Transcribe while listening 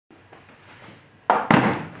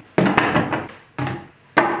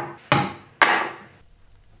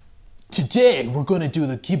Today we're going to do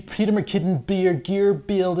the Peter McKinnon Beer Gear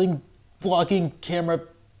Building Vlogging Camera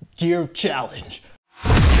Gear Challenge.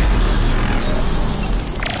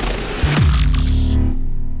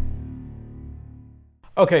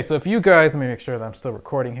 Okay, so if you guys, let me make sure that I'm still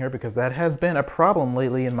recording here because that has been a problem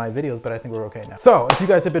lately in my videos, but I think we're okay now. So if you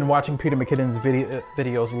guys have been watching Peter McKinnon's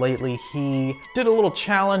videos lately, he did a little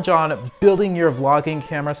challenge on building your vlogging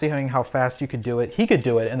camera, seeing how fast you could do it. He could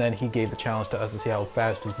do it, and then he gave the challenge to us to see how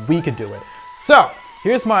fast we could do it. So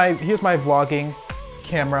here's my vlogging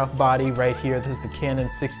camera body right here. This is the Canon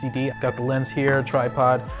 60D. Got the lens here,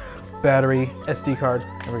 tripod, battery, SD card.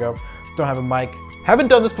 There we go. Don't have a mic. Haven't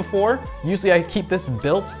done this before. Usually I keep this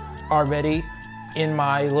built already in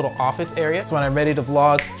my little office area. So when I'm ready to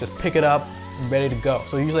vlog, just pick it up and ready to go.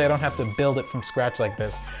 So usually I don't have to build it from scratch like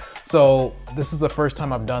this. So this is the first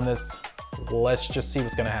time I've done this. Let's just see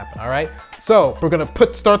what's gonna happen, all right? So we're gonna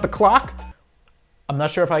start the clock. I'm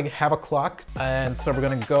not sure if I have a clock. And so we're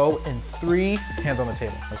gonna go in 3, hands on the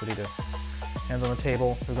table. That's what he did. Hands on the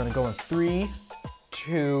table. We're gonna go in 3,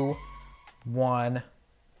 2, 1,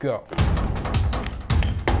 go.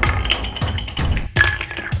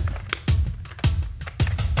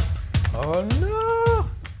 Oh no!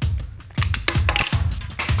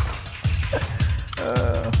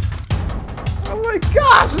 Oh my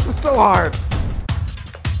gosh, this is so hard!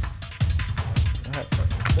 That part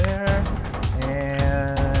there,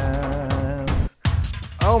 and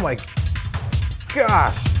oh my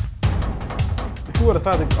gosh! Who would have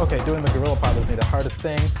thought that? Okay, doing the gorilla pod was the hardest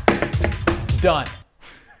thing. Done.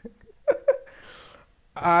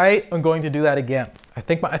 I am going to do that again. I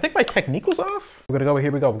think my technique was off. We're gonna go,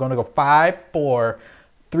 here we go. We're gonna go 5, 4,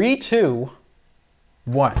 3, 2,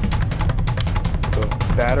 1. Boom.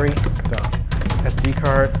 Battery, done. SD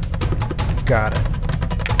card, got it.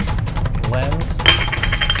 Lens,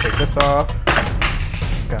 take this off.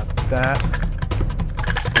 Got that.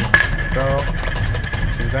 Let's go.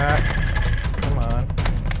 Do that. Come on.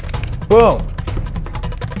 Boom.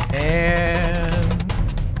 And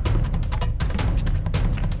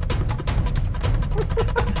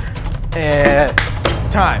and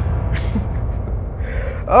time.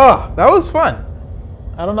 Oh, that was fun.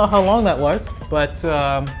 I don't know how long that was, but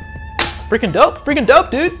freaking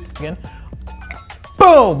dope, dude. Again,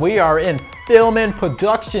 boom, we are in film and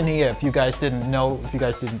production here. If you guys didn't know, if you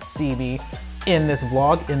guys didn't see me in this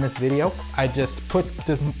vlog, in this video, I just put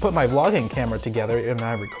my vlogging camera together and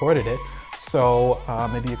I recorded it. So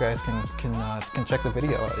maybe you guys can check the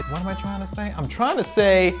video. What am I trying to say? I'm trying to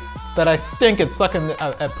say that I stink at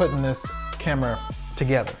putting this camera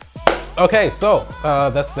together. Okay, so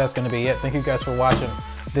that's gonna be it. Thank you guys for watching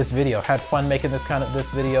this video. Had fun making this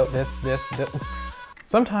video. This.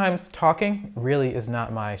 Sometimes talking really is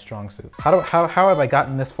not my strong suit. How have I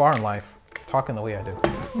gotten this far in life? Talking the way I do.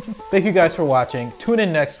 Thank you guys for watching. Tune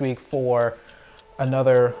in next week for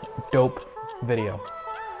another dope video.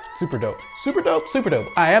 Super dope, super dope, super dope.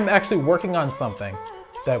 I am actually working on something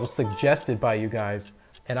that was suggested by you guys,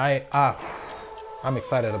 and I'm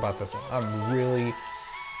excited about this one. I'm really,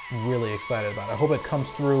 really excited about it. I hope it comes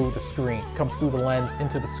through the screen, comes through the lens,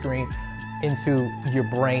 into the screen, into your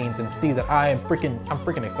brains, and see that I'm freaking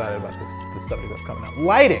excited about this stuff that's coming out.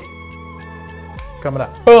 Lighting, coming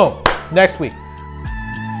up, boom, next week.